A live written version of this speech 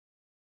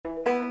The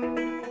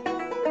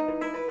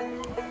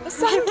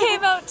sun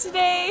came out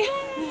today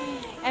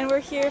and we're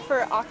here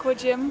for aqua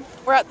gym.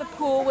 We're at the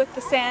pool with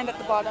the sand at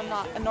the bottom,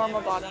 not a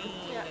normal bottom.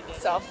 Yeah.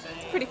 So it's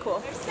pretty cool.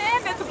 There's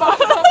sand at the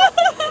bottom.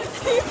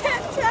 You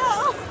can't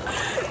tell.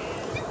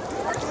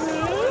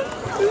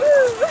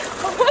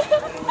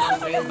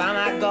 By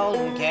my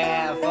golden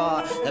calf,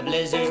 for the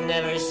blizzard's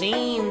never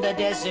seen the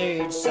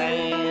desert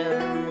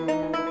sand.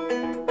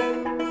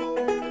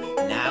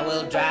 Now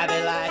we'll drive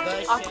it like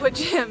a aqua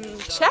gym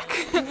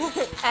check.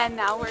 And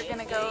now we're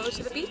gonna go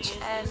to the beach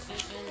and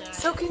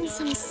soak in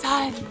some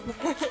sun.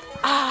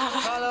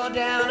 Follow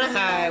down a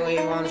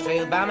highway once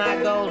trailed by my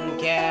golden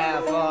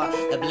calf, for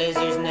the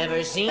blizzard's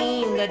never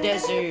seen the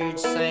desert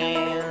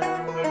sand.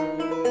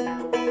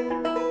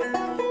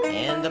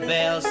 And the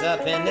bells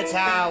up in the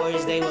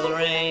towers, they will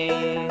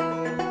ring,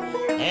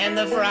 and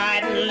the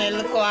frightened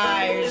little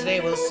choirs, they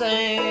will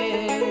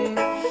sing.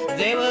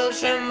 They will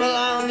tremble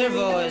on their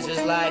voices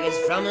like it's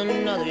from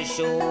another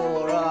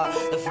shore.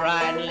 The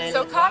frightened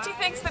little So Kathi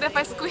thinks that if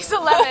I squeeze a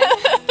lemon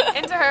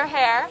into her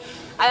hair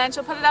and then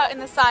she'll put it out in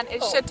the sun,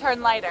 it should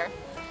turn lighter.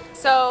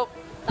 So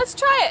let's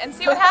try it and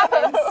see what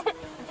happens. Okay.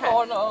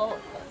 Oh no.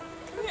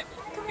 Come here,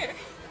 come here.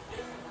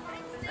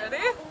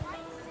 Ready?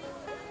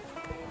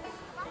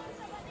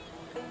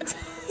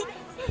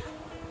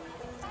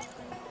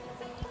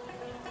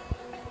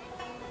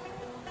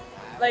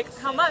 Like,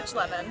 how much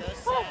lemon? I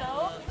don't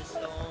know.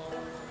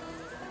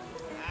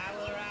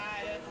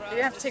 You're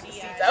gonna have to take the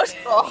seeds out.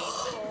 Oh.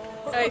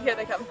 Alright, here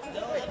they come. Oh.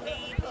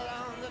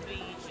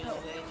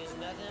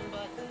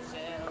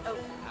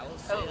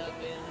 Oh. Okay.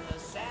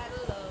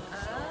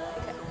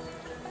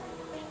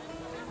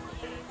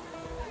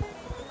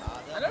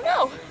 I don't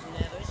know.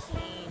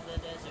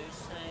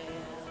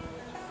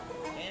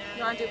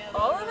 You want to do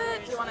all of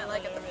it? Do you want it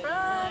like at the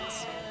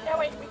front? Yeah,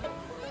 wait, we can.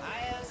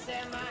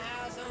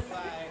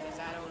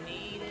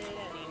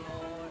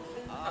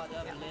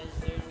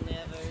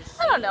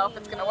 I don't know if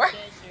it's gonna work.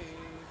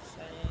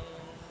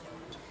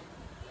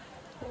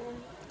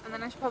 And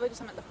then I should probably do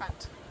some at the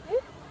front.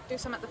 Do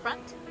some at the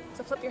front.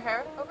 So flip your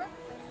hair over.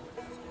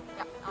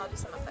 Yeah, I'll do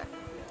some up there.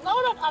 No,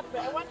 not up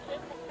there. I want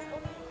it in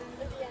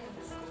the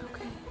ends.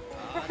 Okay.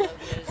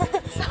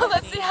 So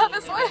let's see how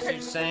this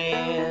works.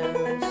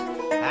 Sands,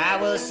 I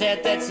will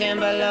set the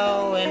timber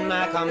low in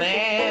my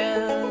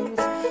commands.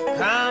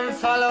 Come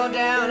follow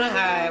down a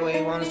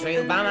highway once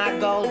trailed by my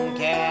golden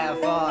calf,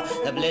 for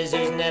the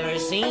blizzard's never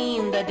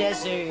seen the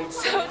desert.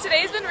 So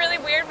today's been really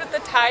weird with the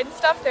tide and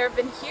stuff. There have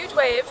been huge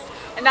waves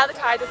and now the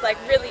tide is like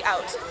really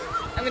out.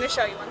 I'm going to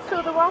show you one second.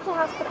 So the water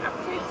has been up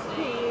to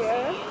here,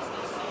 and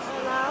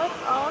now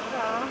it's all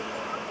down.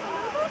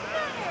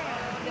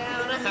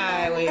 Down a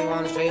highway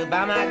once trailed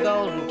by my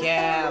golden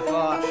calf,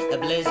 for the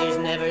blizzard's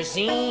never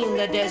seen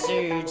the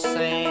desert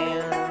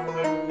sand.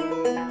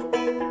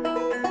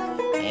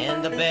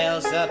 And the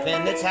bells up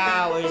in the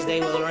towers, they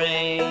will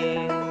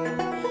ring,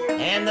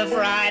 and the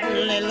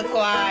frightened little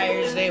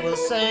choirs, they will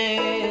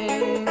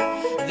sing.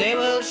 They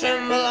will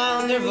tremble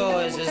on their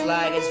voices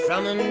like it's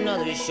from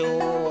another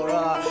shore.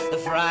 The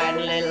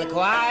frightened little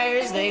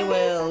choirs, they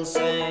will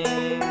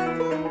sing.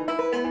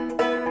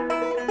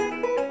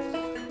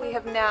 We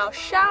have now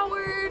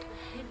showered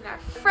and are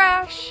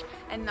fresh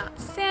and not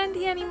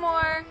sandy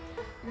anymore.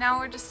 Now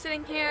we're just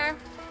sitting here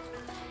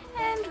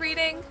and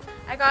reading.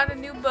 I got a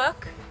new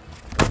book.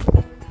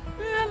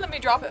 Let me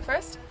drop it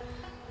first.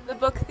 The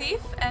Book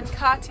Thief, and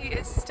Kathi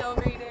is still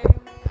reading.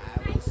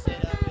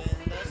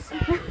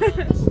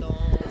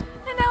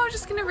 And now we're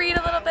just gonna read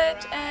a little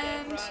bit,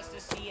 and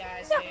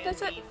yeah,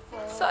 that's it.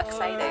 So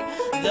exciting.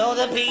 Though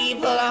the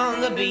people on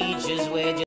the beaches were